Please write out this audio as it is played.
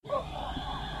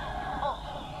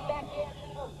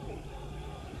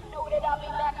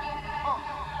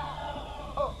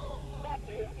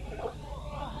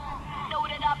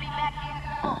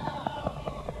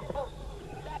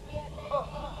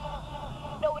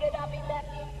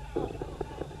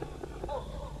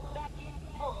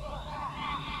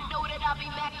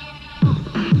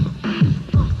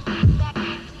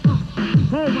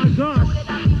Oh my gosh.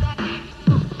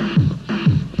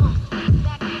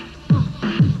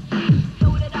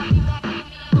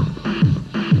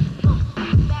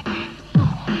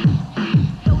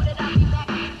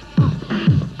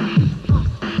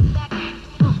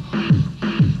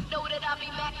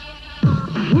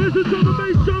 Where's the drum and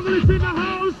bass junglers in the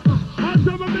house? Our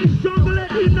drum and bass jungler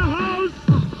in the house.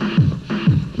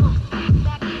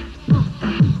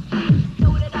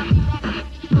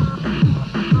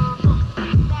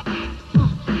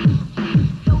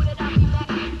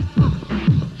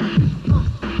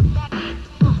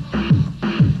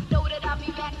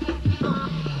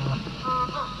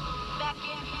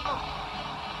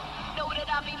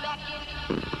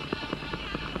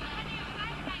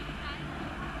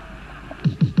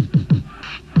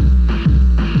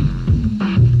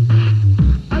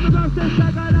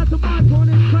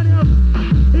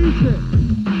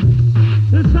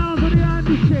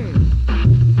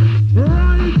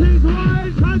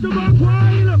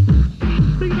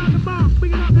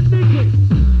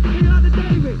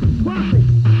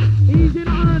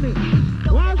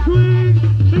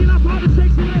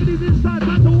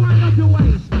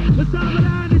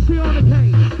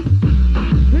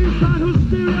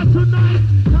 Hysteria tonight,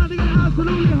 time to get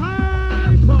absolutely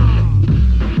hyper.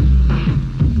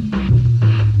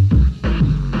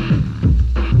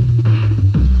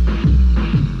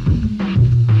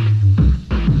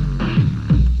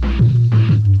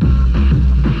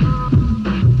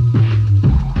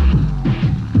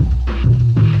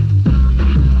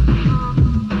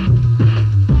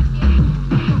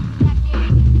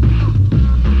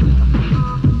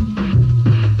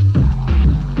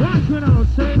 Watch what I'll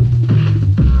say.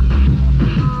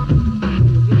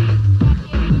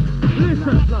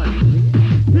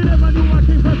 You never knew what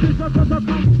came first, it's I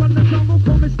come from the jungle,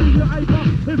 call me Stevie,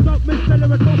 if not Mr.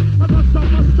 Lyrical, I got so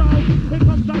much style, it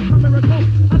comes like a miracle,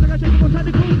 as I get into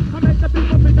botanical, I make the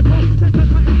people physical, take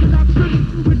my introduction,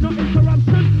 with no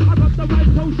interruption, I got the right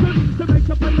potion, to make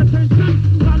you pay attention,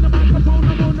 round the microphone,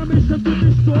 I'm on a mission to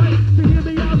destroy, to hear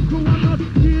me out, crew, I'm not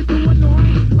here to annoy,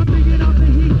 I'm digging out the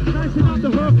heat, nicing out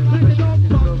the hook, make the dog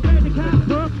bark, make the cat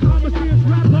work, I'm a serious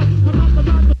rapper, I'm not the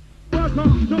man. No,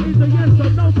 it's a yes or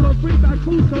no, so bring back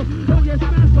Fuso. Oh yes,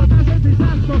 master, that's a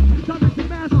disaster. Time to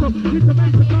master, need to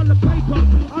make the color paper.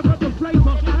 I got the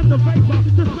flavor and the vapor.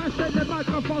 Just smash in the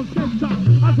microphone center.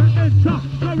 As I enter,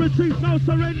 no retreat, no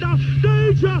surrender.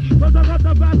 Danger, cause I got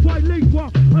the bad white lingua.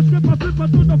 I skip a flipper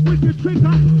to the wicked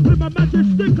trigger. With my magic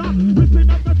sticker, ripping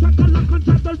up the track, I lock and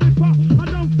trap the ripper. I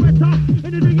don't better,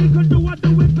 anything you can do, I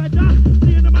do it better.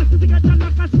 Seeing the masters together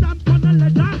like a stamp on the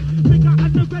leather. Bigger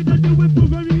and the greater, do it for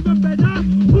very even better.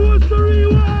 Who's the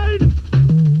rewind?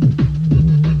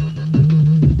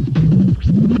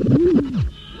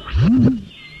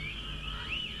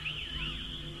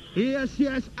 Yes,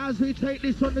 yes, as we take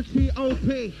this on the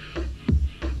TOP.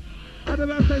 Happy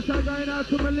birthday shout going out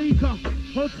to Malika.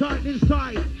 Hold tight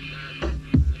inside.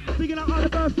 Speaking of all the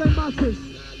birthday masses.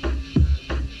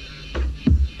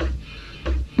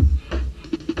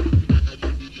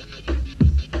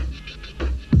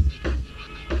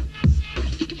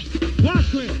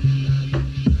 Watch me.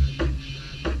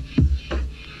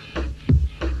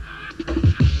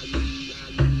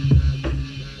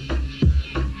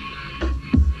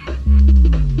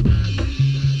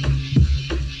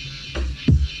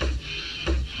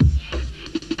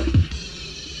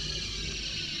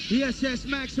 Yes, yes,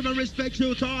 maximum respect to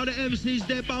all the MCs,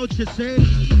 they're about you, see?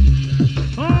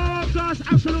 Oh, gosh,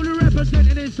 absolutely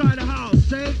representing inside the house,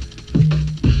 see?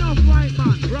 Enough right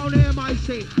man, round the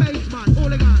MIC, bass man,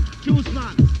 hooligan, juice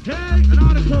man, hey, and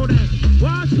all the crew there.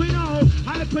 Once we know,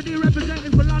 Hyper D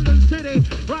representing for London City,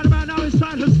 right about now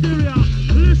inside Hysteria.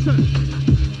 Listen,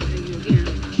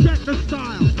 check the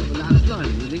style.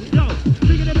 Yo,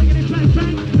 biggity, bang,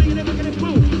 bang, biggity,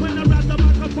 boom. When I rap the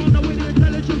microphone, with the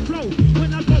intelligent flow.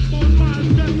 When I got more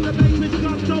miles, then the bass is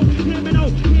got so. Hear me now,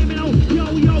 yo,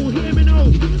 hear me now.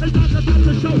 It's not the time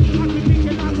to show, I can kick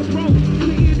it like a pro.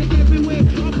 Seeing it everywhere,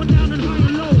 up and down and high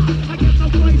and low. I get no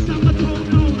voice, I'm a tone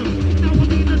known. Now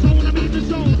I'm in the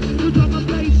zone, the drum and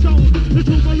bass zone. The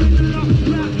tuba in the lock,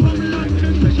 rap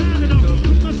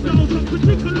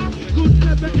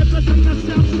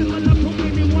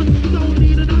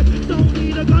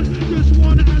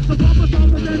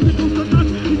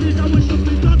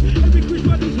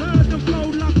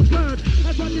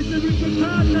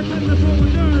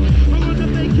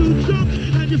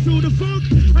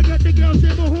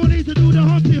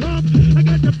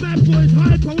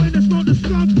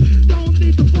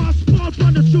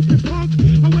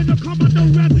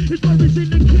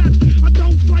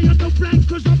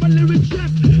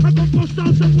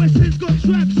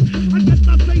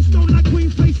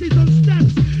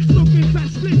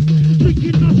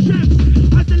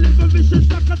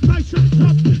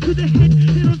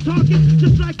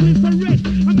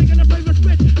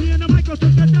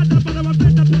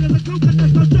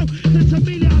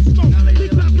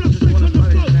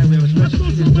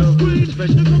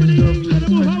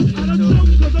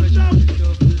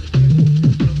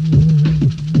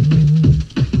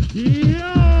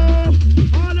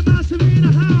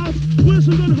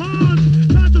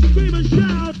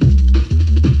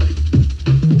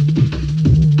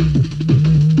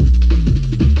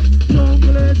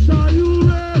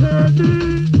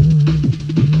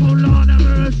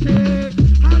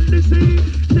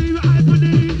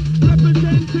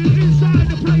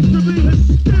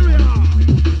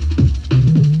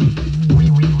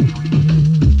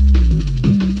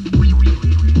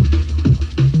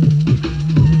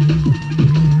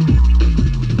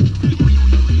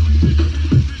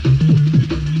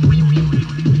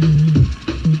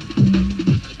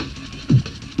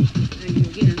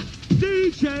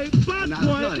DJ Bad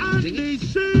Boy and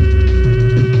DC.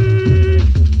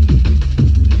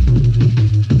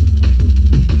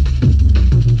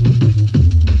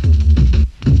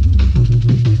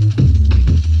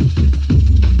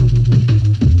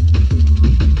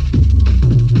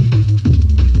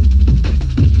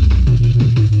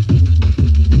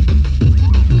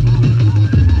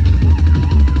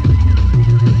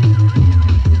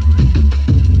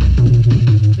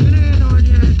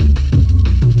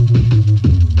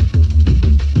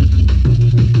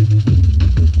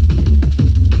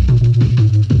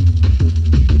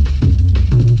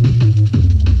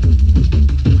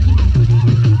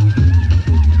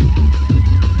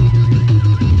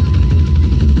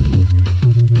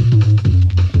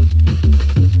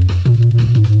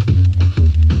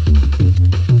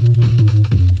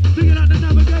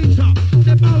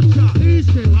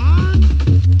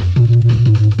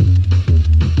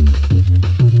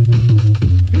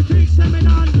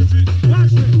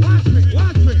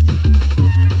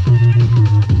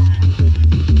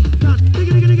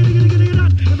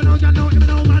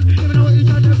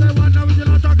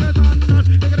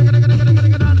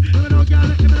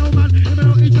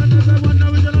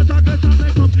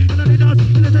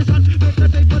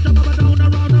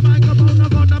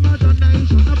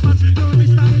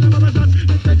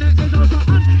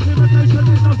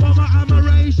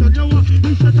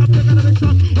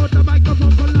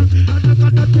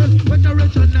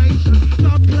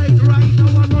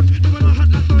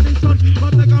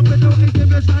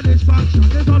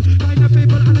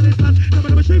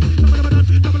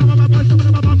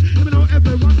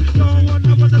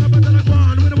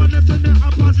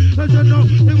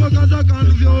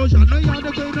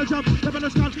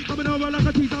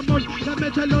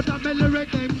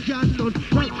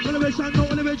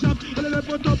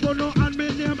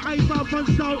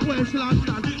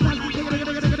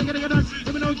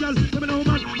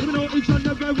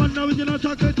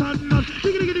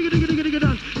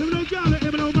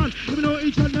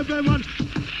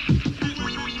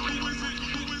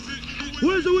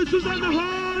 Where's the whistles and the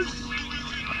horns?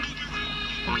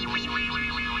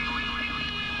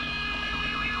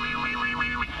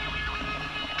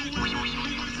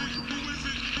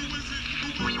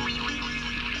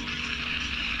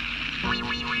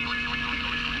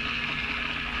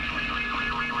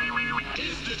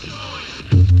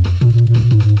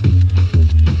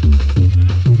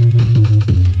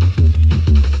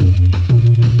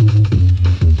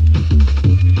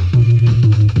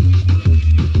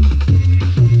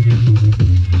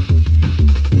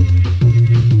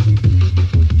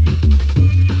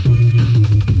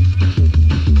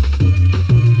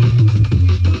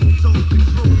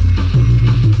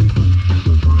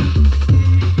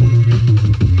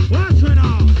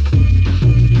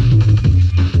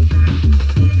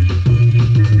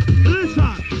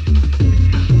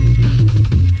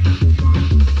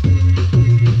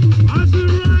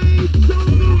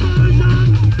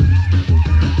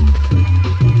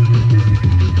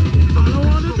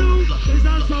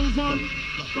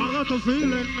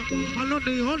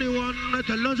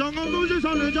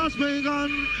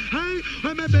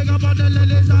 Let me tell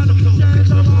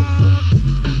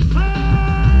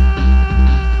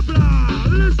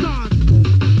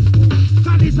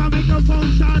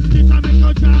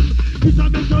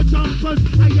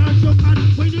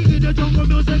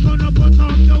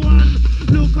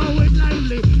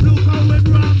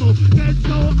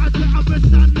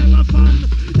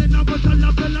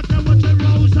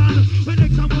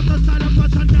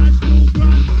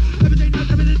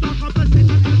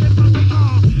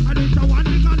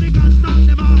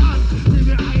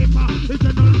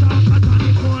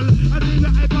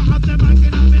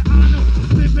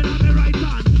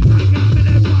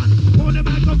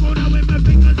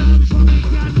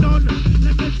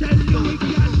you, we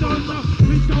can't done.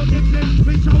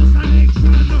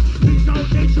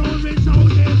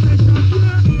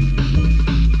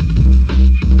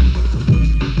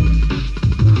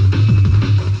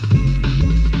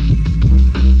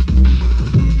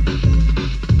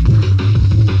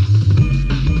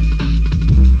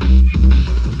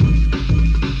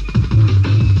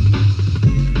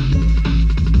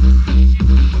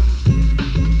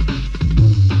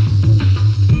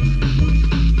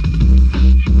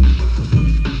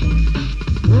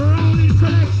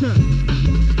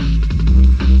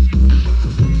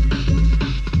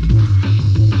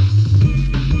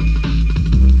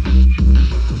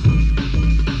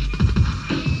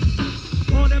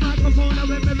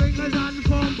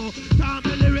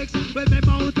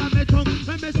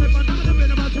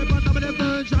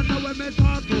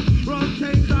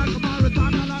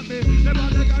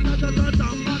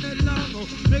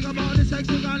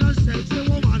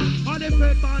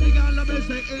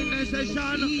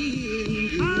 session.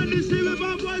 And the Stevie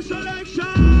Bad Boy selection.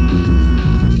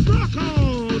 Rock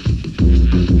out.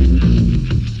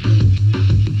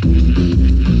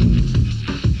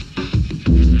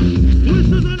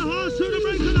 Whistles and horse to the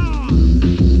breaking on.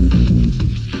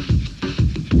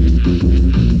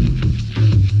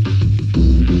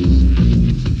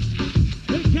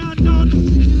 They can't done.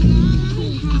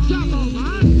 Come on,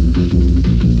 man.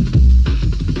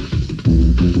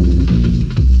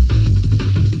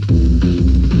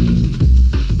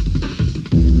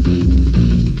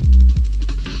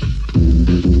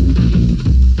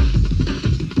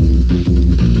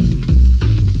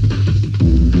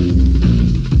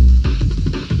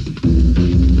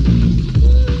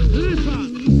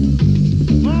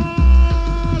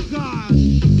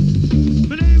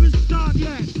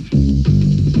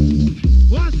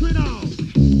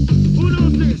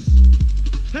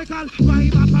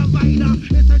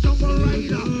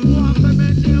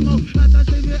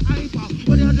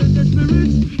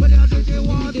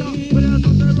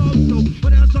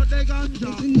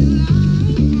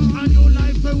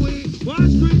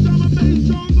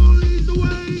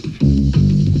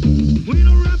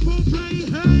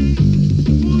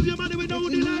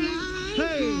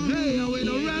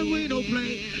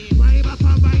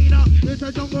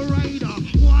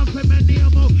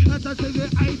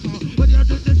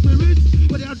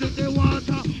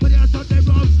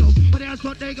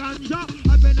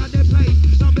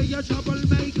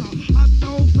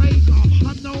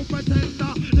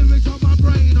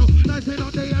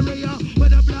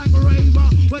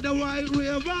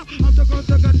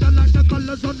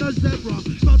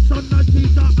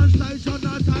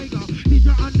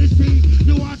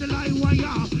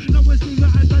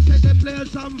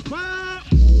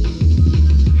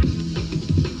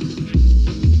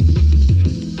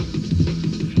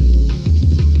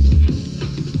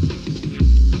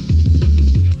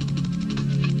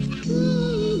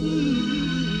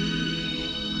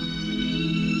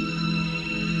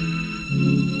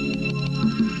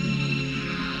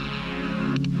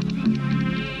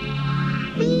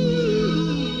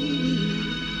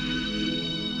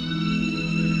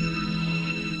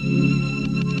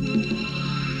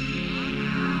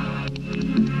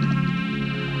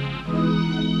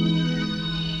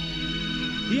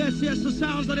 Yes, the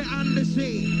sounds of the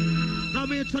Andecy. I'm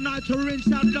here tonight to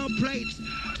rinse out no plates.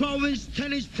 12-inch,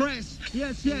 10-inch press.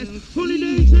 Yes, fully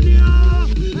the engineer.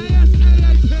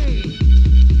 ASAP.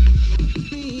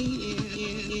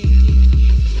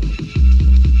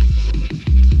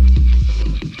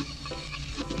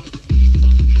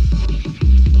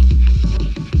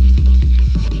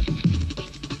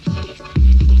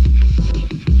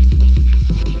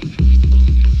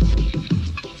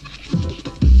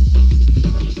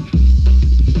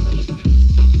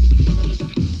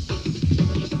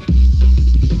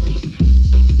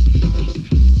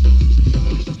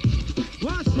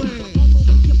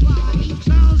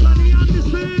 Sounds like the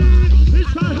Hysteria.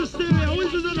 It's called Hysteria.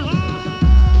 Whistles and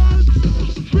horns.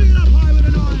 Bring it up high with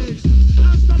the noise.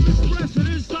 Now stop expressing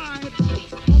inside.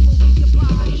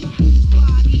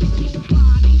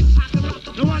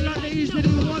 The one like the easy they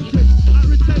wanted at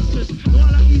reception. The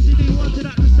one like easy they wanted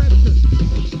at reception.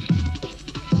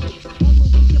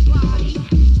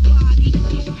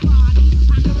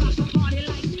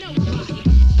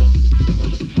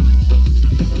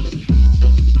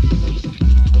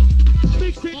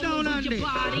 Mix it down, Andy. Your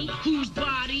body, whose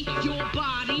body, your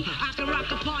body. I can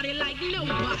rock a party like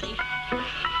nobody.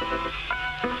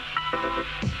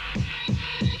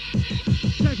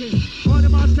 Check it. On the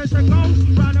march, catch and go.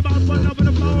 Round about one up in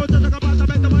the floor. Just like a bus, I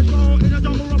make the much go. In the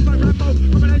jungle, rough like Rambo.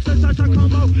 Combination, such a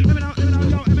combo. Let me know,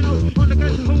 yo. On the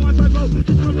case, who wants to go?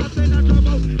 This one, I'm saying that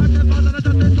trouble. I'm the father of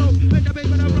the show. Make the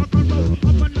baby, rock and roll.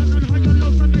 Up and down and high and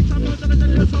low. And make some noise and then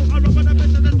you show. I rub on the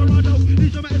bed and then Morado.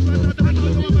 These are my express at the hand.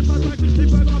 You want my fast like this.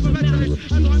 This work off eventually.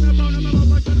 And I'm about them, I'm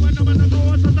about them. When I'm in the go,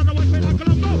 I'm not the one with a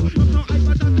Colombo. I'm no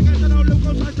iPad, I'm to get to know. Look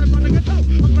outside, I'm on the ghetto.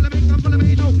 I'm follow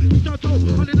me, no. It's your toe.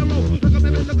 On in a row. Look at me,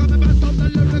 best of the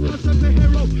lyrical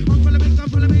superhero. I'm follow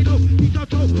me, no. It's your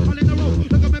toe. All in a row.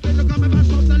 Look at me, best of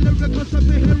the lyrical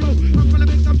superhero.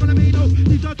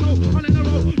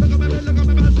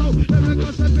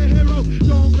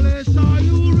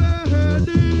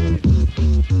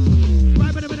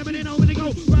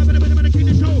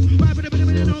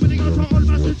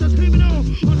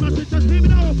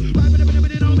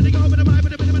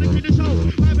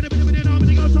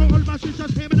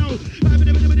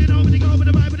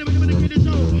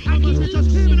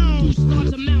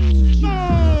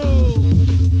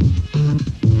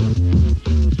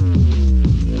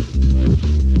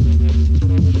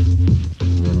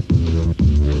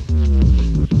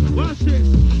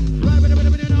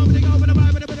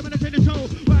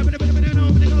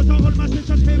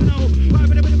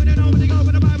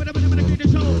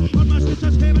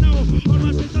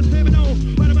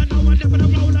 never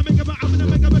the roll, I make it, I'm gonna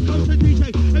make it, go to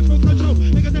DJ, in full control,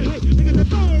 niggas a hit, niggas a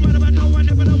go, right about now, I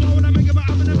never the roll, I make it, I'm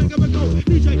gonna make it, go,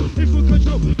 DJ, in full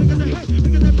control, niggas a hit,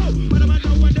 niggas a go, right about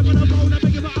now, I never the roll, I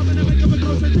make it, I'm gonna make it, go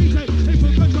to DJ, in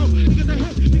full control, niggas a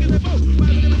hit, niggas a go,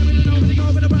 right about now, over the go,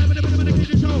 over the right, over the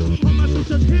kid show, on my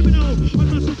sisters, hear me now,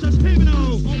 on my sisters, hear me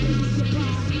now.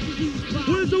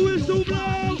 Where's the whistle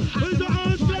blow? Where's the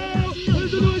arms blow?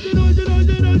 Where's the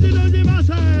noisy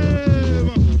massive?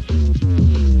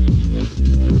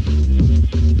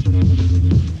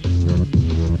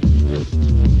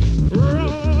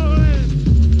 Rolling.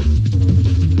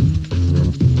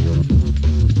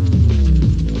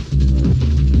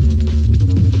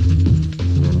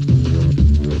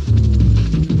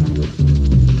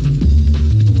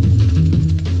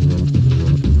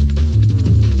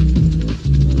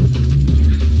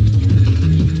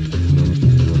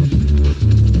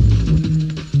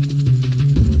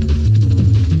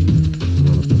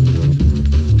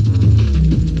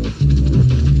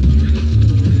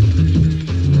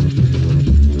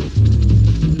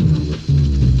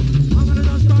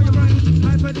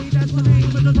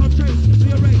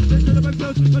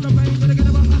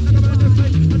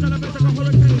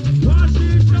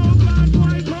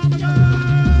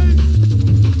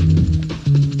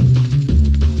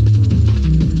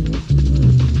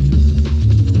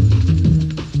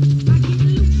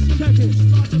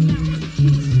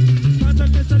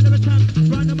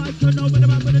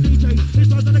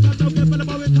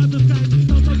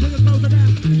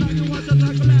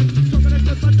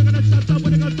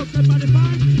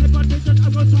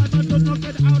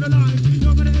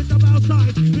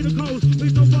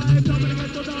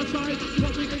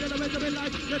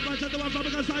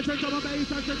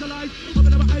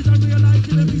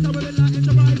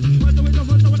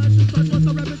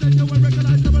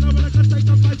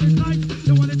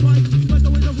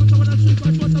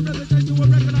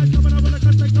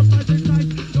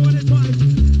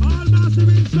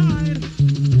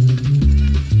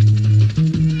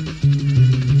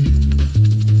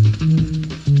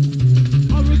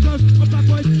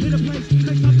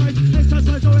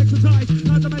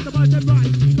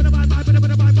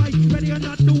 Ready or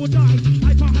not, do or die.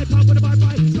 I pop, with a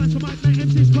bye-bye. Smash the mic, let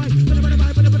MCs play. With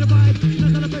a bye-bye.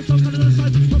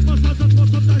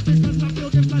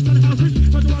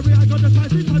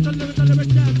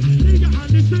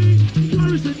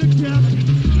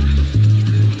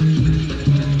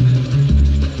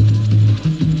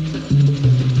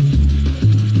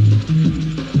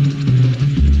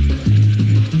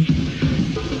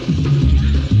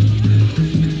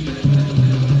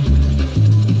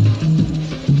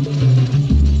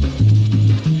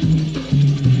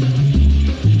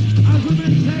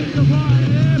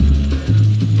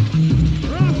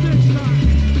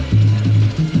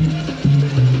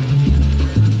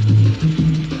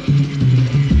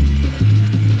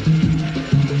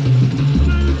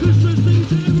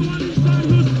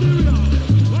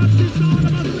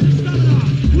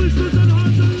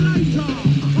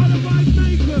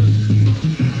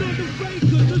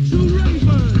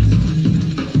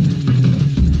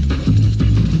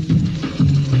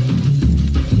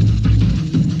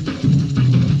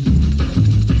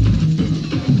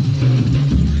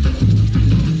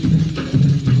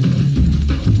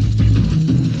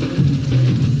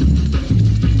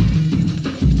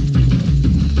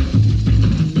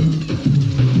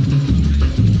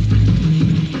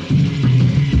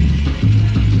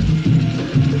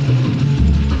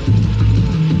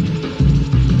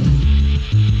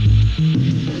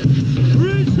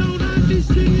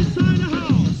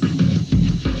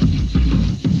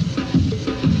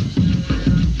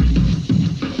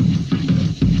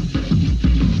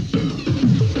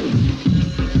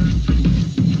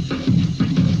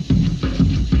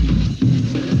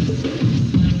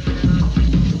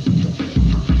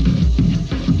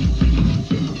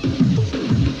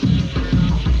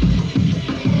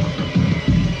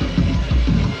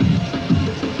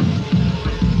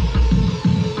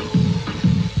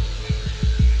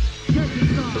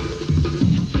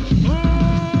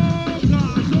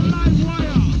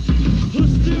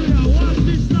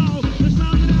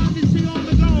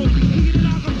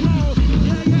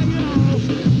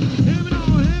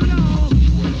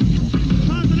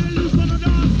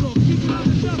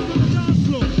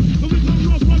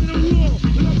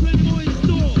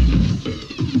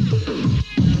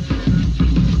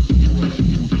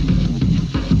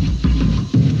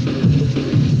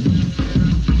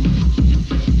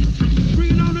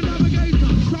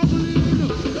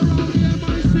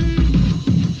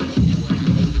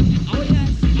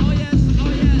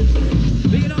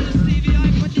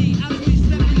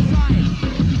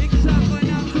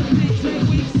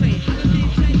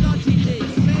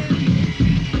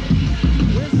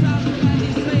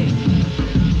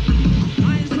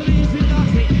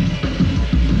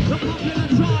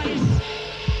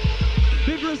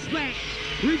 respect.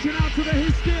 Reaching out to the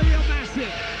Hysteria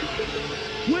massive.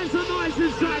 Where's the noise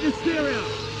inside Hysteria?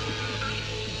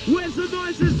 Where's the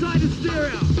noise inside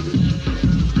Hysteria?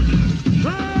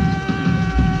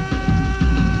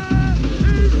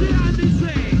 Easy on this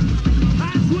thing.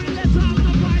 As we let out the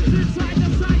vibes inside the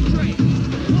sanctuary.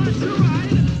 Watch the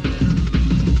ride.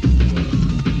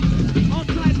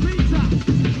 Outside Peter.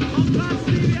 Outside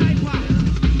Stevie Hyper.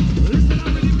 Listen up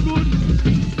really good.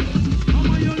 How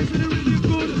are you listening really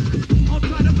good?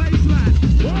 Outside the baseline.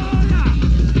 Oh yeah.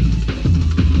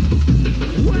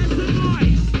 Where's the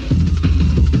noise?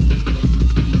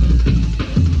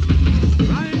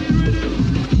 Riding rhythm.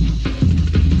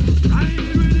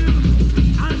 Riding rhythm.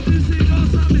 And this is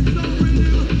also something so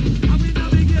rhythm. And we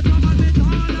navigate from a bit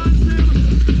hard and sim.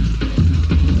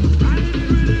 Riding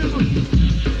rhythm.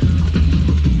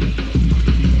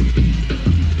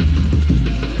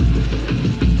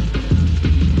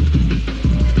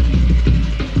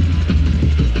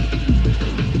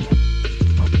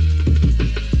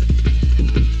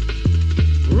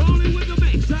 Rolling with the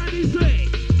mix, and he say,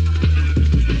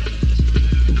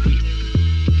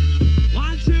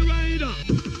 watch it right up.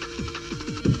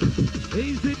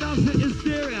 Easy does it,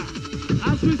 Hysteria.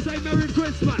 As we say Merry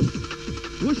Christmas.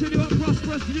 Wishing you a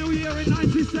prosperous New Year in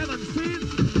 97, see?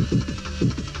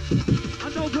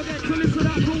 And don't forget to listen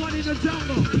out for One in the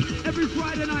Jungle. Every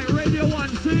Friday night, Radio 1,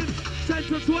 see? 10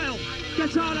 to 12.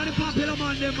 Catch out on the popular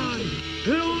Monday, man.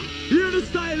 You know, hear the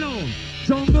style now.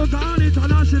 Jungle Gone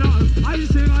International. I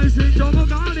sing, Jungle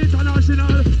Gone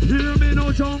International. Hear me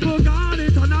now, Jungle Gone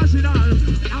International.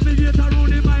 Navigate around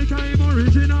the mic, I'm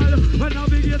original. When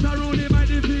navigate around the mic,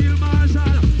 the field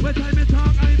marshal. When time me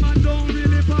talk, I'm a don't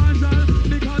really partial.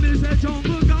 Because me say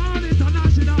Jungle Gone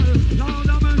International. Now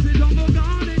the man say Jungle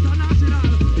Gone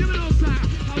International. Give me no sir,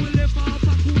 I will live off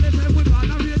a cool FM with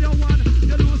on a Radio 1.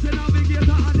 You know say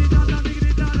navigator and the done, and the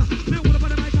done. Me hold up on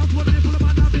the microphone, me full of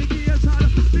a navigation.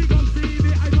 Big up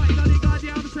Stevie, I fight on the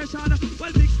goddamn session.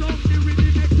 Well, mix up the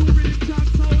rhythm, make two rhythm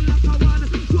tracks, sound like a one.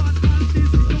 One and this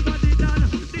is the what they done.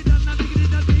 They done and they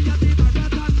done, they are the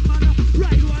marathon man.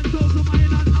 Ride 1,000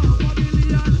 mile and half a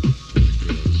million.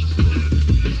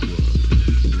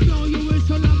 Blow you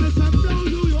whistle and me say blow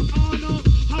you honor.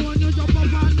 I want you jump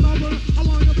up and bubble. I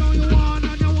want you blow you on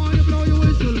and I want you blow your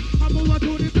whistle. I move it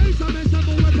to the bass and me say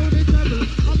move it to the treble.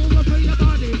 I move it for your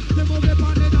body, they move it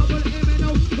on the double aim it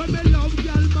out. When me love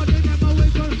y'all, but they never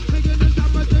wiggle. Making the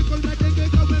summer tickle, making it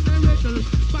go when me wriggle.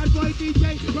 Bad boy DJ,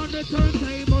 run the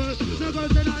turntable. No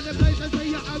girls in all the places say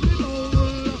you have the goal.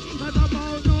 Not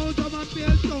about no, some a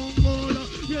feel jungle.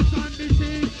 Yes, on the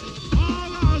scene,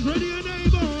 all eyes ready and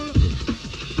able.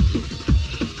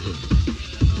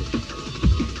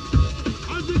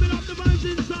 As we build up the vibes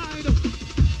inside.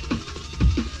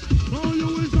 Blow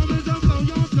your wisdom is a blow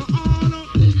you up your honor.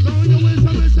 Blow your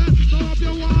wisdom is a blow up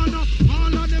your wanna.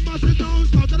 All of them must sit down,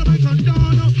 start to the mic and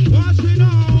down. Watch it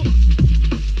now.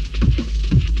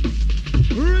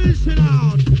 Reaching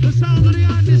out. The sound of the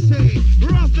Odyssey.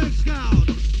 Rough and Scout.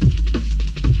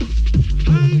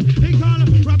 Hey, he call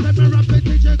rap it,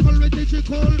 DJ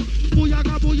Cole.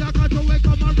 Booyaka, to wake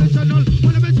up original.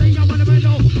 Wanna me say, I wanna me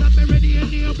know that me ready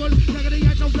and able. Take the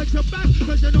act of flex your back,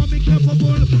 cause you know me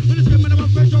capable. When it's coming, I'm a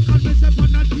fresh, you can't miss up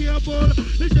on that table.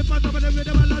 It's the part of the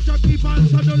rhythm, I'll let you keep on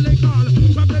suddenly call.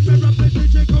 Rap it,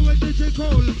 DJ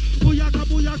Cole. Booyaka,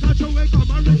 to wake up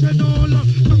original.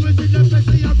 Come and see the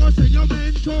place, I go sing your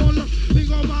mental.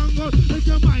 Bingo bango, make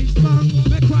your mind strong.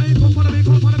 Make cry, come follow me,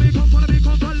 come follow me.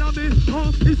 Oh,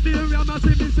 Hysteria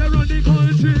massive, it's a run the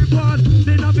country quad.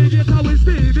 The navigator with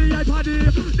Stevie, I party.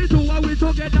 The two are we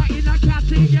together in a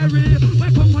category.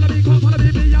 Well, come follow me,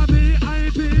 me a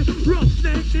VIP.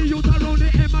 Roughneck, the youth around the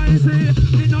MIC.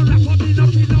 Me no rap up, me no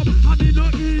kill up, and me no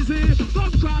easy.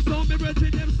 Come cross on me,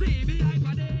 brethren, them Stevie, I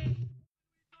party.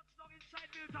 Touchdown inside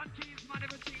Milton Keynes, man,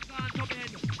 everything gone to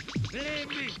bed. Believe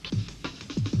me.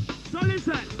 So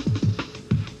listen.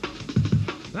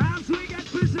 As we get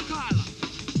physical.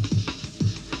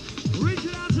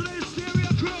 Reaching out to the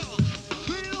Hysteria crew.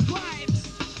 Feel the vibes.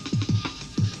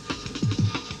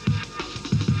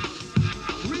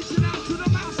 Reaching out to the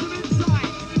massive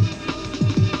inside.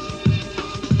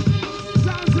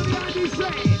 Sounds of the IDC.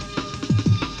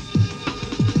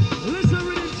 Listen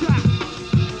rhythm track.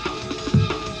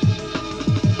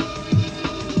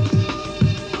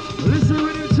 Listen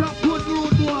rhythm track, good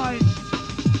road boy.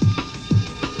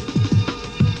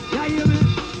 Yeah, you hear me?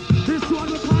 This one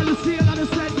we call the seal of the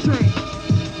century.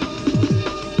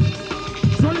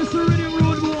 So listen rhythm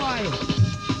road boy.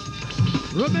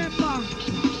 Remember,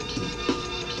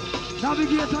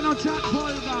 navigator no chat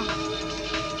vulgar.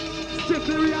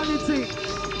 Strictly reality.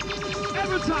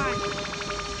 Every time.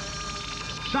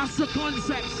 That's the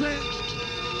concept, see?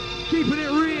 Keeping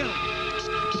it real,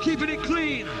 keeping it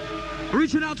clean.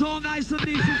 Reaching out to all nice and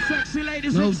decent, sexy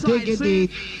ladies inside, see?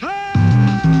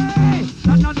 Hey!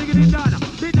 That's not digging it down.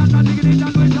 They not digging it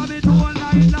down. We're coming to all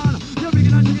night long. You're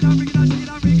bringing it, bringing it, bringing it, bringing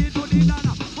it, bringing it to the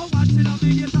down. Oh, what's in a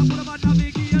big is up for the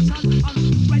navigation.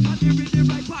 Right on the rhythm,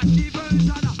 right on the version.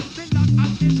 They not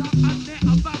at the top and they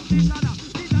about the ladder.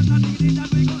 They not digging it down.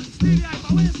 We got Stevie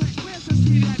Hyper. Where's the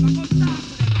Stevie Hyper? Go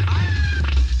dance to them.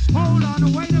 Hold on,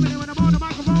 wait a minute. When I'm on the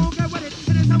microphone, get with it.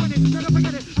 It is how it is. Never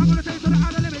forget it. I'm gonna take it to the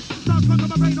outer limits. Start from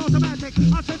my brain automatic.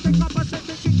 I said take up, I said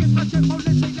take it, touch it, hold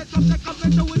it, take it, come, take up,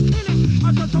 let's do it, kill it.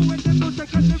 I said so when them don't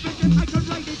take it, I can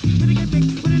write it. When it get big,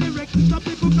 when it lyric, some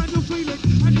people can you feel it.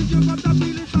 And if you got the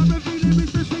feeling, start the feeling,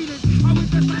 it's the ceiling. I will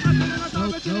just start the feeling, I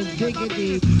start the feeling,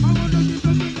 I want to get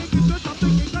the feeling, you just stop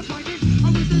thinking, that's fine.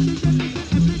 I will just think that it's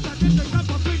an epic, that it's a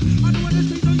cup of drink. I don't want to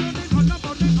see no unit, or not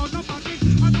about it, or not about it.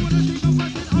 I don't want to see no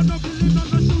fighting, or no feeling, or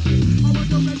no shooting. I want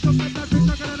to raise up and that's it,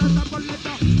 I'm gonna stop on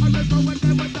letter. I remember when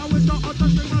they went down with the other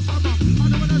thing, my summer. I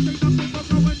don't want to see nothing but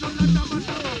going on like that, my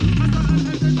summer. I thought I'd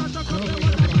end it, but I come there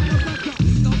when I feel better.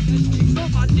 Don't get me, no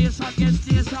man this against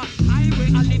this. I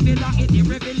will eliminate in the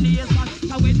revelation.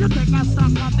 So when you take a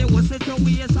stock of the worst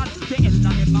situation, the end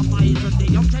of them are poison, the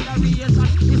young generation.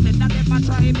 Instead of them are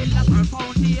trying to build a firm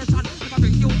foundation. If I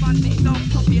bring human beings down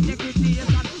to be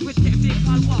degradation. With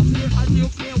chemical warfare and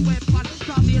nuclear weapon.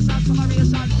 Starvation,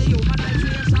 summarization,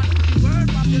 dehumanization. The world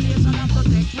population have to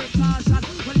take precaution.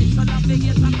 Well, it's a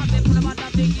navigation, but they put them on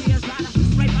navigation.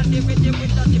 Right on the rhythm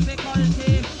with the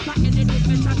difficulty. Back in the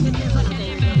different tracks, it is an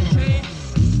elementary.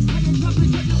 And it's a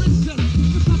big generation.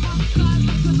 It's a man style,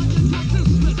 it's a man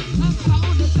business. I'm proud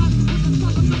of that with the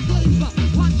son of the flavor.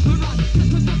 One to run,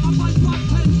 it's a number one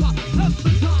paper.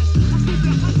 Every time, I keep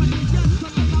your hand when you get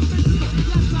some of my business.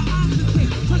 That's the artistry,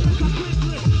 put it up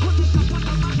quickly. Put it up on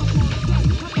the microphone, step,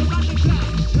 come the radical.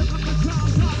 Look at the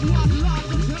crowd, one love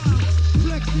the town.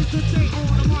 Flexing today on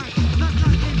the mic, not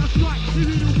in a strike. If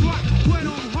you do right, went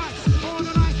on high. All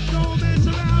the night, don't mess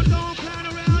around, don't plan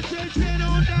around, just head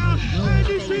on down. And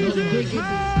this is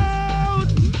out.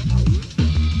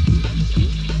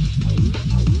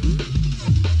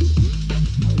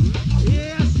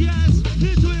 Yes,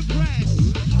 here to impress.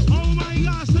 Oh my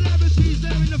God, celebrities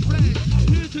there in the flesh.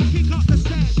 Here to kick up the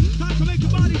set. Time to make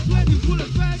your body sweat in full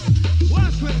effect.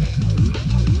 Watch it.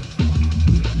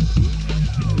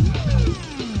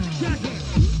 Check it.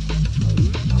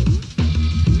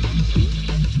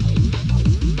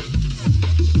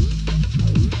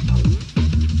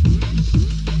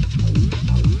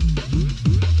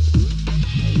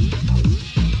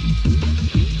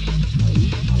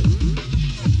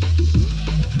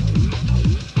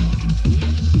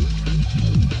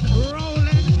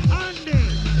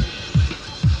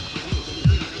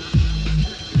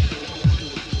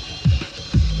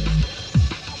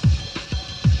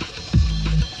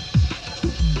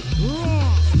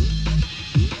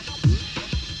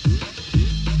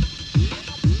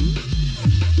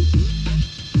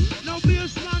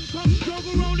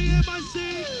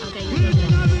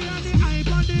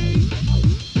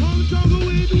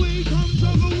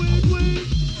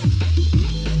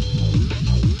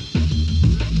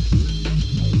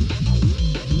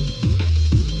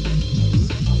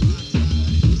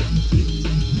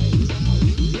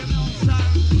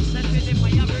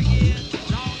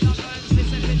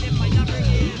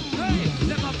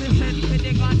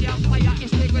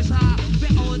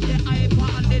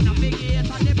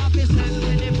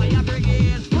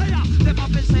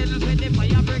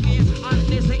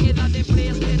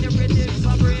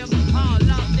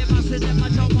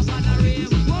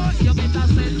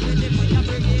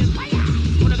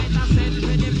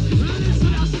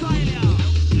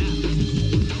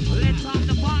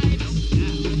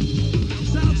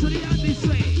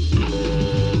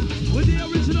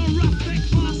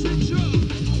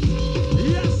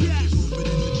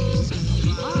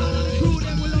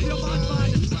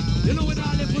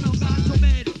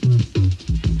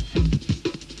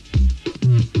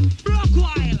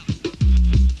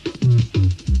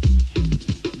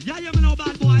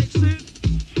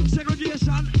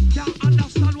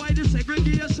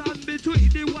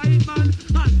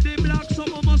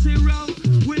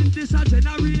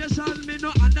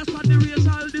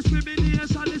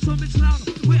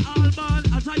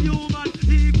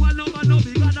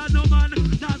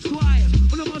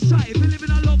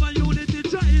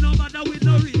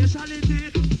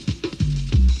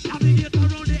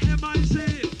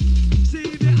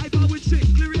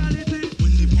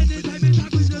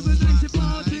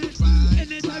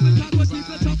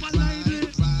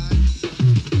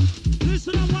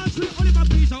 Listen, I want to Oliver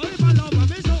Peace, Oliver Love,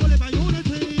 Mr. Oliver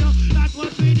Unity.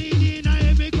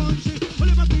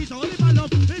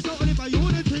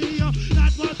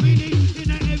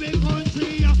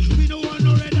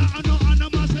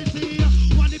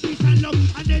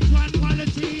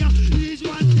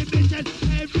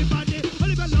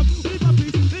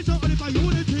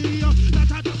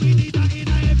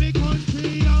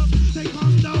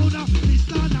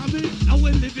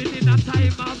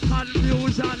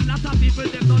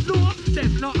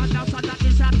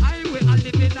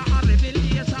 live in a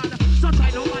revelation. So try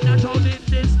no man around in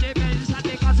this dimension,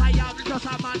 because I am just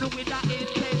a man with an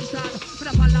intention. But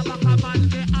I follow back a man,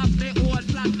 they have me own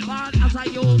plan. Man as a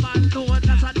human, known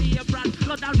as a name brand.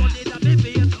 Blood a running a me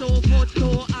veins, 2 foot,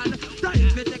 2 hand.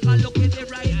 Time me take a look in the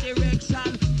right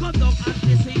direction. Come down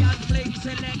and see and fling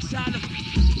selection.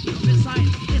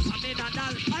 Besides, this a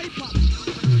mineral hyper.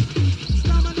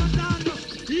 Stamina done.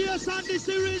 Yes, and this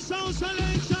series sound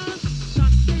selection.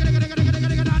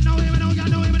 Know him,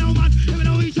 know man. Even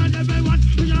know each and every one.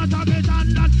 We cannot talk it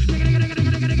and that. Even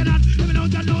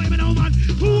know man.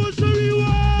 Who's the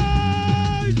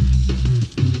rewind?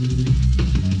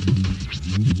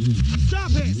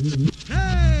 Stop it.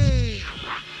 Hey.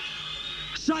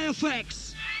 Side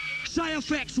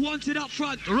effects wanted up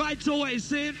front right away,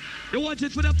 see? You want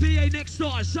it for the PA next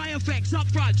door. Side effects up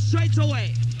front straight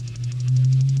away.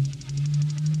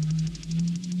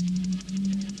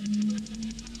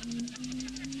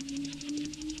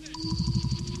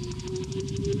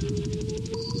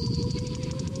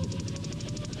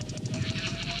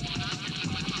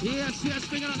 Yes,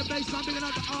 bringing out the bass man, bringing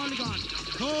out the organ.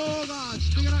 Oh God,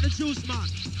 bringing out the juice man.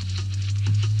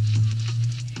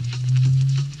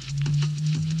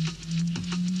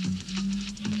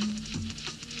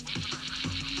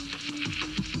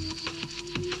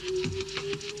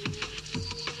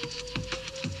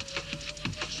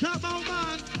 Come on,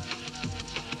 man.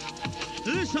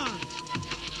 Listen.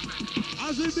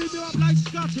 As we beat you up like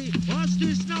Scotty, watch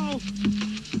this now.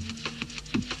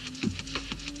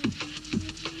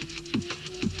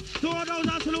 To all those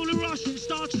absolutely rushing,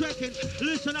 start trekking.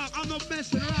 Listen up, I'm not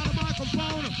messing around the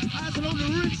microphone. Absolutely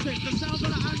rinsing. The sounds of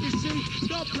the Andy C.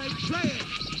 Don't play it.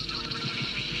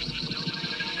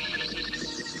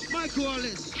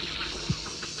 Micro-list.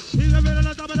 He's a bit on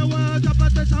the top of the world, up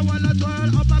at this I want to twirl,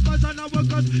 up at us and our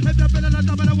workers. If you've been on the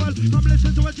top of the world, come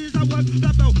listen to what she's at work.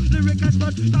 Rap out, lyric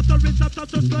expert, stop the rinse, stop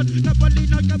the skirt. Never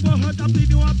lean on, never hurt, I'm the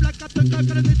new, I'm black, up the curve,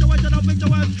 in a situation of victor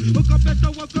words. Who confess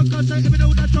the work, cause say, if you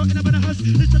know that you're in a better house.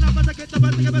 Listen up as I get the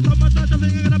best, think about so much, start to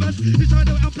think in the best. He's trying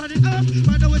to out planet Earth,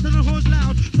 find the way to the horse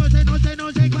loud. No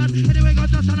say, glad, anyway, God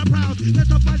just sound proud.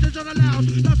 There's some fighters on allowed,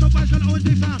 lots of fights can always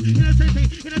be found. In a city,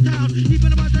 in a town,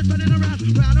 even about that spinning around,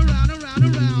 round.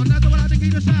 That's what I think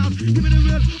is the sound. Give me the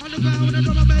real underground with a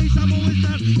drum and bass. I'm always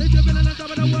down. If you've been on the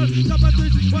top of the world, top of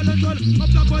this, well and good. Up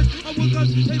the boys, up with us.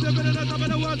 If you've been on the top of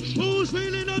the world, who's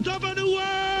feeling on top of the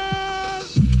world?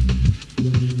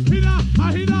 Hit a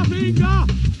finger.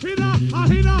 Hit a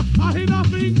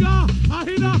finger.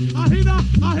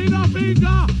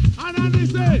 And on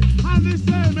this day,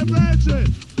 my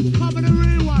brethren, come in the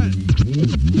rewind.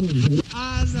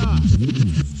 And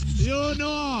you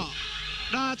know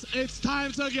that it's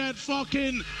time to get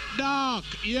fucking dark,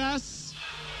 yes?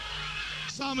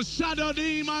 Some shadow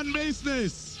demon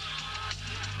business.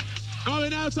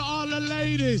 Going out to all the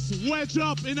ladies, wedge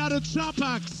up in the chop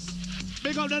axe.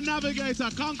 Big up the navigator,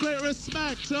 concrete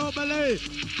respect, Jubilee,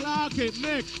 Clarkett,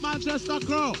 Nick, Manchester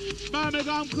Crow,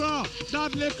 Birmingham Crow,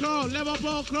 Dudley Crow,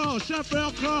 Liverpool Crow,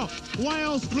 Sheffield Crow,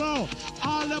 Wales Crow,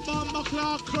 all the Bomber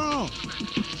Clark Crow.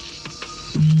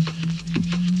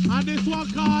 And this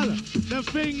one called the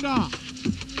finger.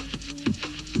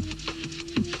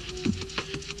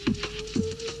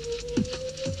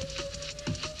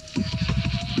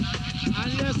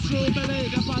 And yes, Jubilee,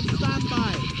 they're on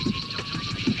standby.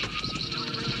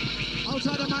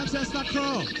 Outside the Manchester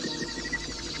Crow.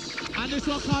 And this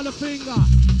one called the finger.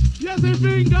 Yes, the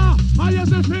finger. Yes,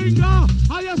 the finger.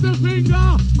 Yes, the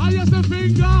finger. Yes, the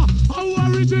finger. How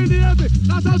originated?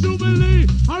 That's a Jubilee.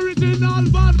 Original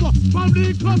band from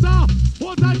the cutter.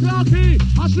 What I Clarky, a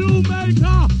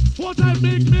shoemaker. What I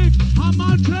Big Mick, a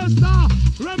Manchester.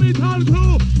 Remington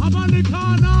crew, I'm on the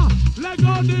corner. Leg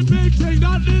on the big thing,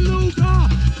 not the Luca.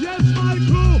 Yes, my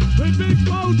crew, with big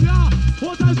Boja.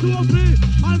 What I Sophie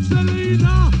and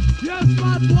Selena. Yes,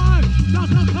 bad boy,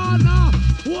 Dr. Corner.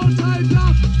 What I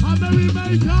Duck, a Merry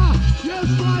Maker. Yes,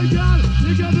 my girl,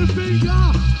 you get the finger.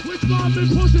 Which one be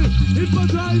pushing in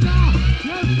vagina?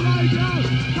 Yes, my girl,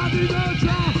 Daddy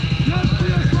Nature. Yes,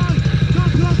 man,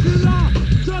 Dr. Killer.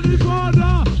 Johnny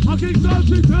Border, a Kingston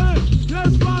City.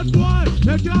 Yes, bad boy,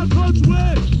 you can't touch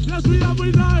way. Yes, we have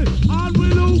we night, and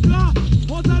we Luca.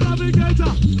 What a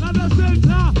navigator, not a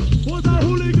center. What a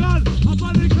hooligan, a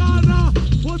Panicana.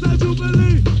 What a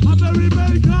Jubilee, a Merry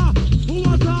Maker. Who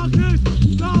are talking?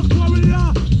 North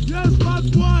Korea. Yes,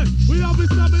 bad boy, we have the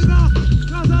stamina.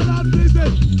 Not a land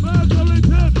visit, Mercury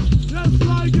tip. Yes,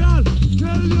 my girl,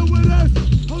 tell you with it.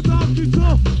 How dark the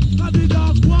tough, not the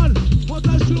dark one. What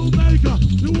a shoemaker,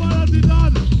 you are the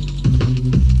done.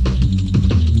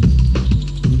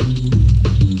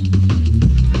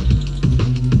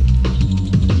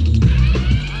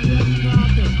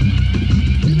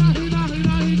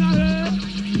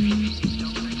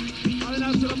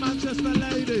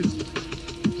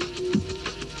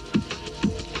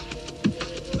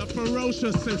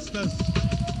 Christmas.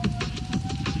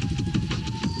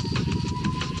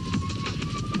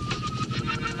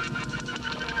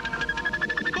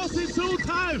 Bossy two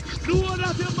times, do what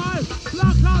up your mind,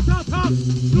 black out of top,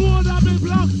 do what up in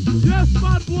block, yes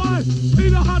bad boy, be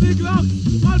the honey glock,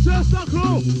 Manchester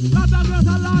crew, not a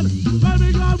better land,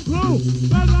 Birmingham crew,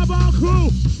 Bergamo crew,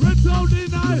 Red Zone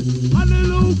denied,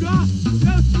 hallelujah,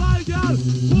 yes fly girl,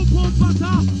 boom boom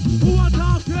butter, who are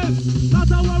talking, not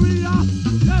a warrior,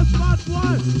 yes bad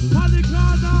boy, honey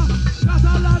corner, not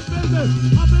a land business,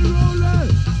 I've been rolling.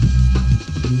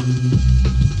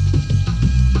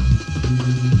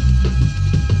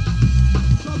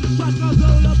 Shackles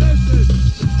all the business.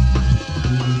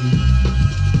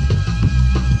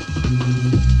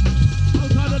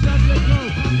 Outside of that, let's go.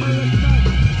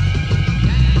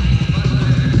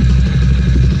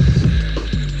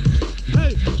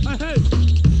 Hey, hey,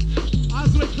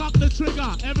 as we cock the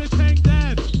trigger, everything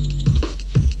dead.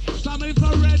 Some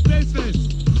infrared business.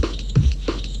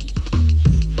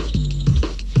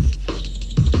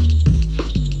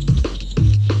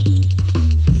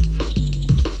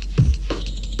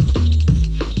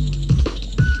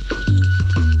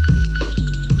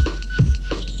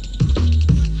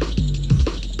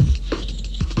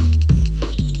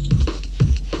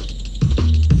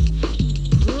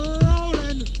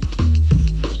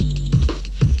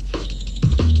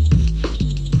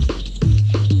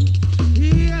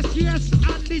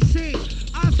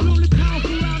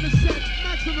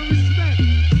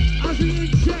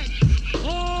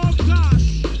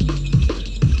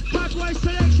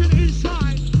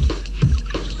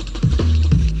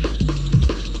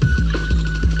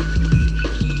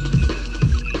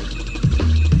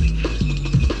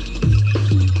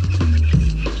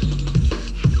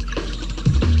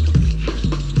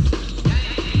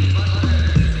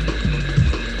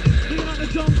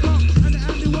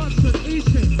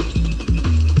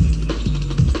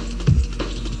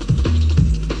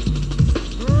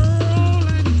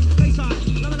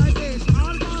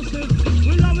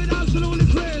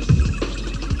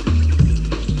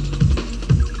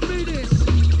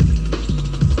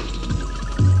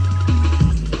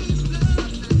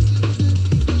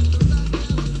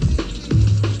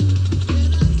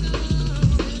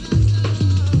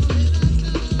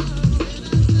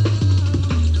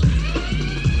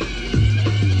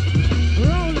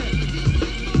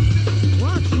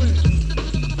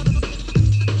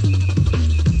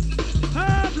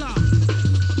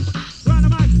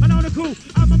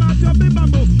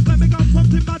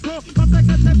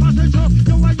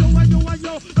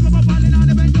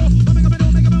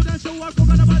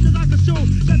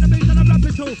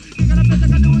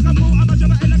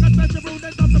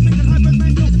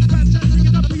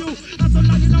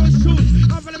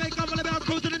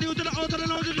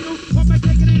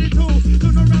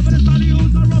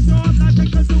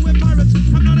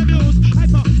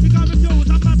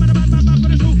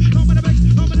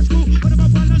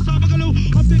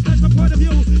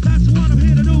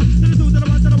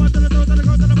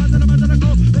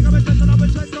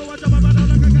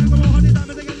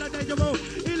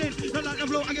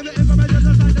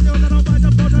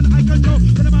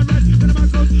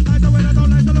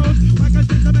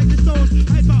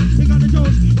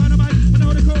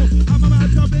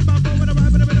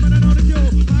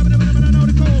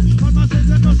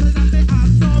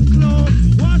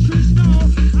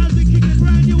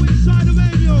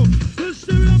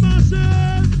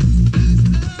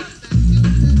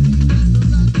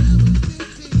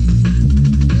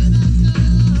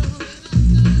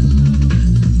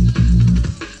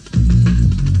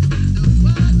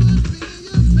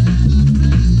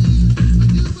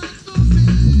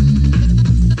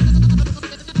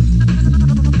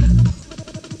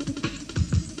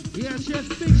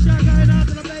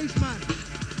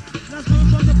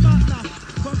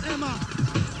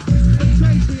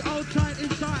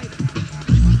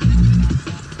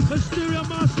 Hysteria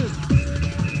massive.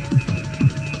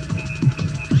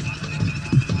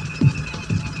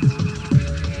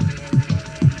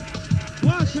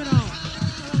 Watch it out.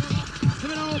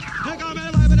 Come on, take on me,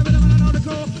 vibe in a bit of an on the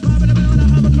go. Vibe in a bit of an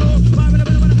have a flow. Vibe in a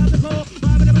bit of an have the go.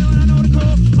 Vibe in a bit of an on the go.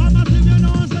 I'm not if you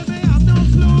know, so me have no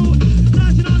clue.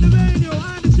 Flashing on the radio,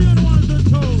 and it's the ones and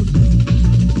toes.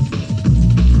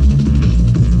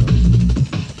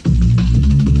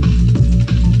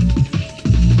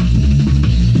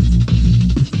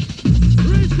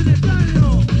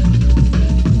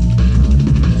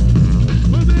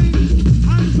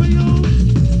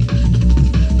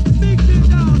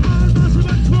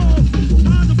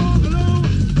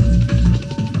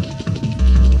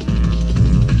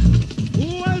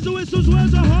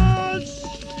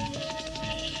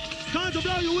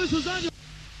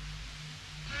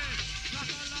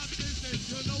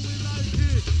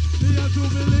 to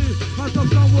believe,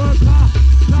 consumption worker.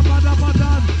 Dabba dabba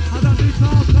done, and I'm the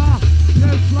talker.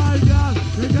 Yes, fly girl,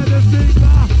 we get the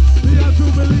finger. Me and to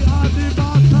believe, I'm the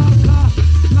bar talker.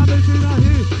 Slam it in a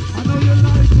heat, I know you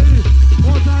like it.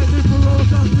 What I live for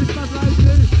roses, Mr.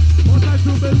 Likey. What I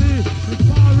to believe, it's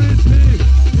far in me.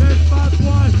 Yes, bad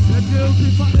boy, they're guilty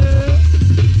for it.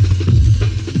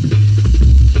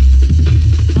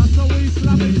 That's how we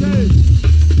slam it in.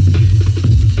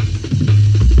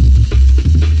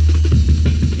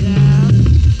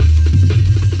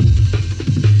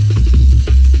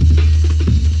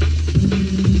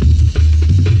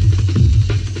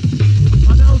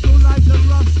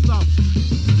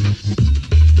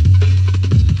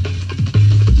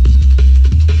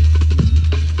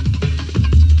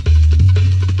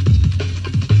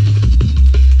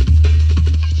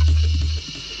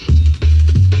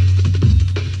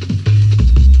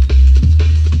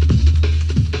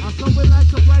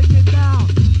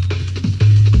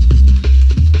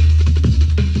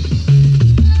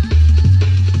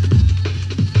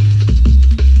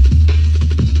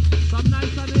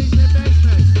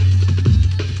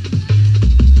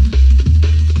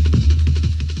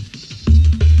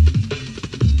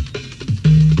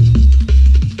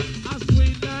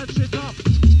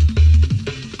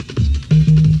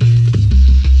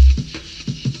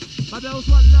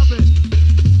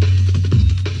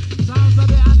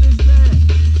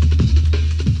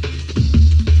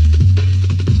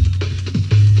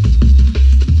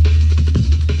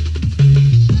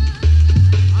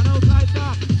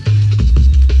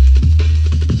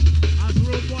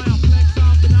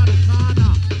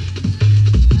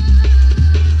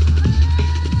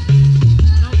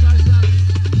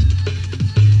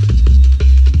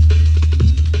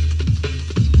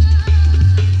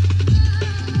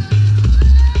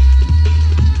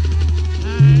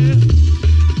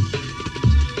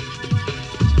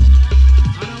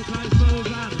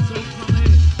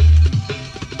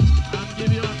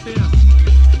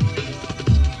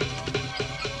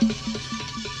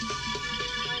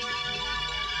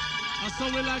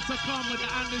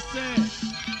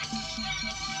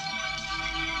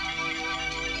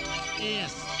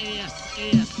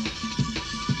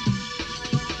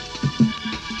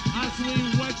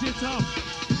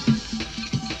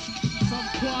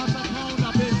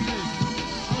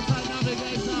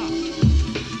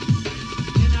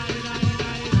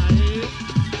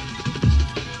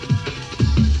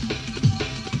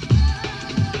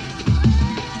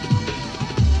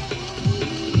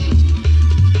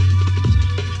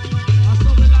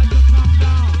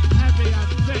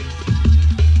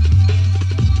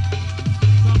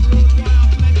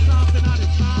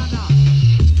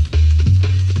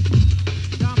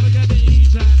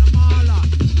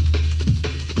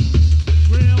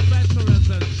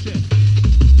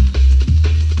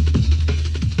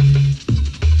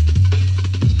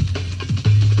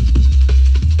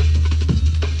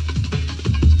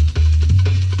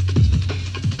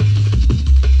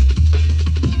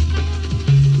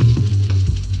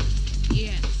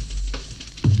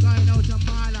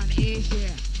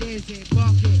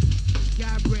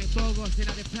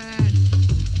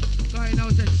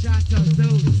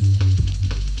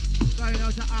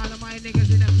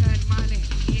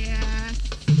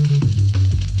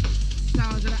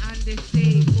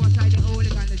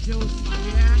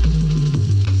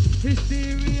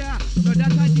 Hysteria, no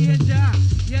that's a danger.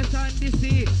 Yes, on the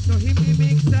sea, so him the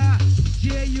mixer.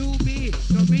 J-U-B,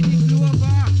 no be the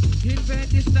clover. Invent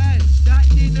the style, that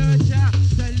the nurture.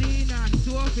 Selena,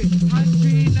 Sophie,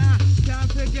 Andrina.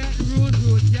 Can't forget Rude,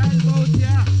 y'all bout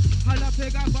ya.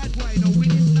 Jalapega bad boy, no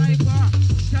winning sniper.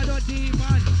 Shadow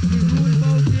demon, the rule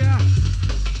bout ya.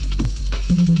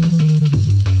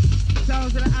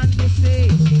 Sounds of the Andy.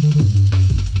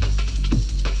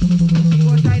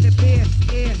 What I the bass,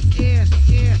 yes.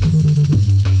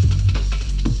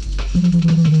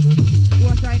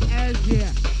 What I LG.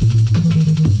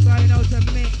 Going out to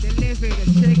make the living, the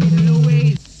shaking, the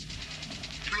Louise.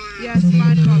 Yes,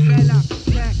 man, Bella,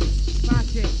 check,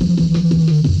 Patrick.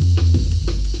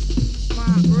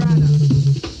 My brother.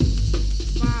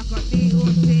 Marco,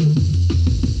 D.O.T.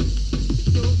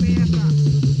 Jamaica.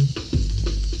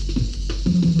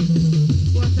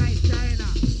 What I China.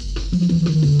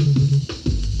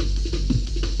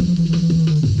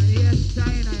 And yes,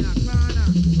 China in a corner.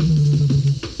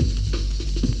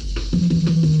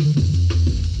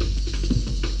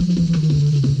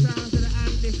 Sounds of the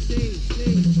Andy C.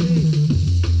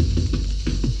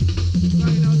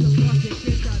 Going out to Forty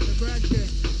Kick at the Brethren.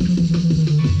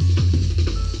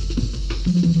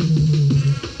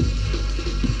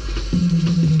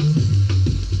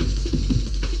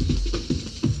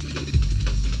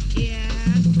 Yeah.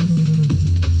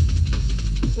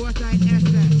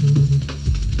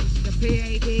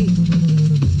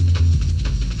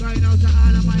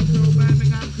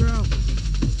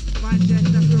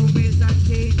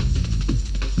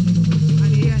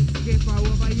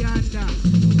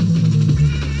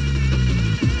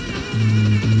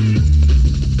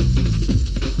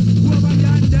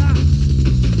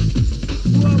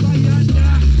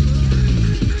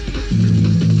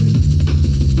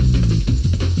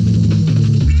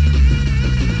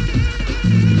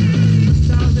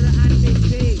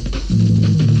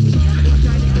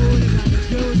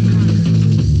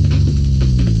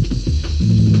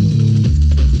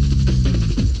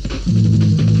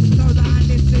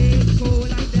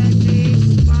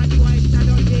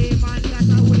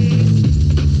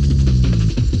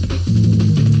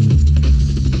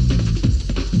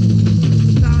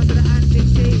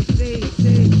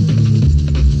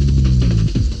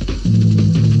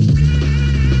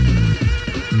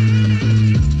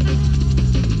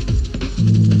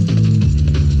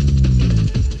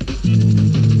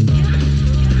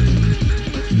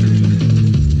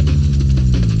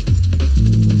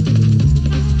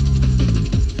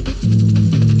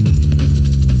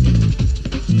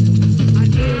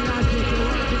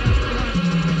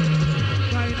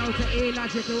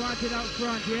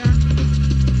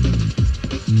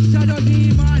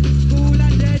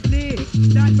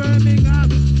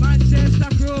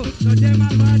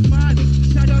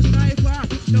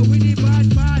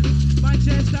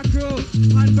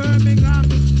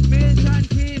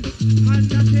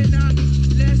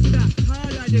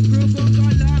 go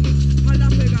long. How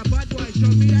long we got bad boy,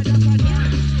 show me a dapper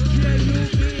dog.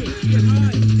 J-U-B, the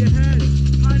heart, the head,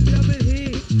 and double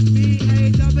E,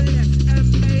 B-A-double-S-M-A-N.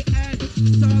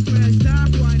 Somewhere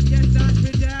dark one, yes, that's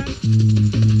for them.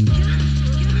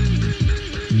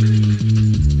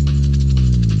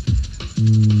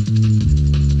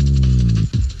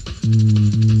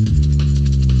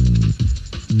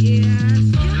 Yes.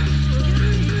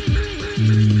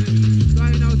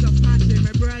 Going out of passion,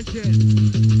 my brethren.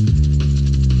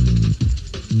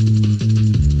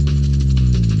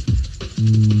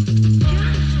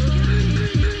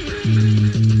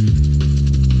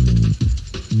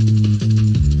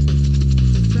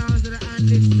 Sounds of the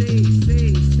Andy C.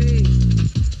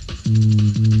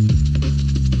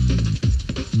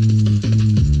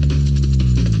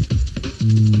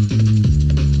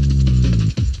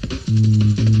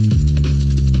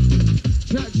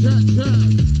 Check.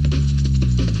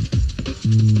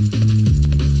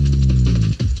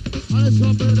 I just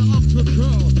want to the Oxford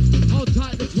Crow. Hold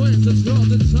tight the twins, the strong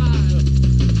and tile.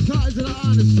 Size of the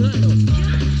honest trail.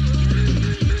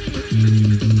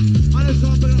 I just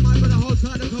want to the mic, but I hold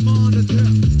tight the commander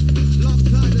tip. Long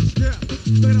side the strip.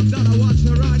 But I'm done, I watch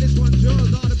the ride. This one's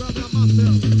yours, all the brother and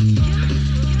myself.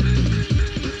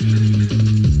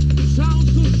 Sounds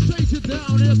so straight it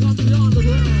down, here comes the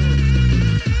underground.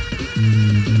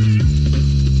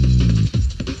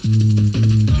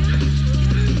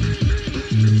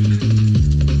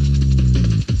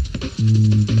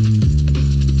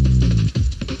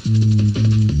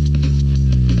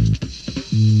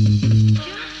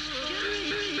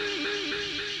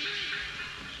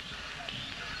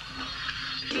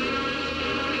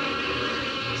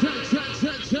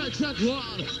 Check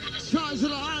one. Size of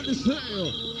the hand is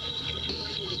fail.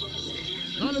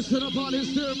 Now listen up on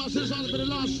Hysteria, my sister's on the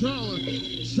last show.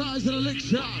 Size of the lick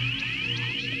shot.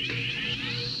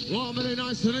 1 minute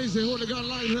nice and easy. Who the gun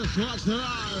like this? Watch the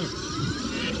eye.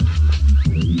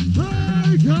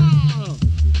 Hey, girl!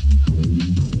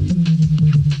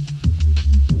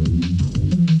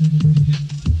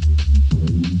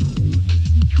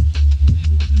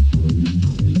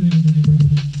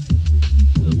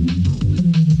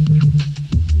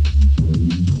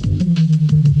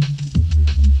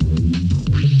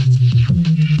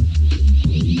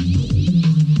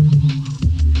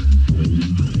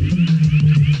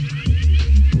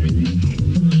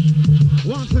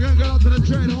 Once again, go out to the